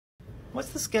What's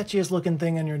the sketchiest looking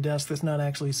thing on your desk that's not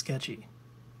actually sketchy?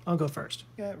 I'll go first.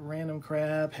 Got random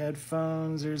crap,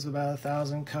 headphones, there's about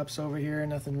 1,000 cups over here,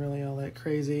 nothing really all that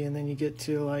crazy, and then you get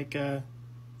to like,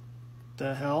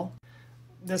 the hell?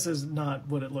 This is not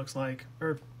what it looks like,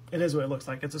 or it is what it looks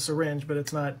like. It's a syringe, but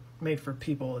it's not made for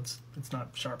people, it's not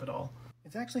sharp at all.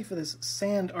 It's actually for this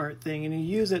sand art thing, and you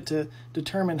use it to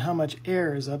determine how much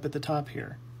air is up at the top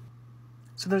here.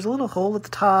 So there's a little hole at the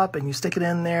top, and you stick it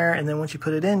in there, and then once you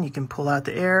put it in, you can pull out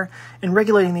the air, and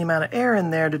regulating the amount of air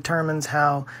in there determines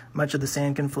how much of the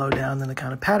sand can flow down and the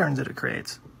kind of patterns that it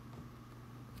creates.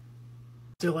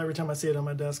 Still, every time I see it on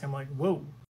my desk, I'm like, whoa.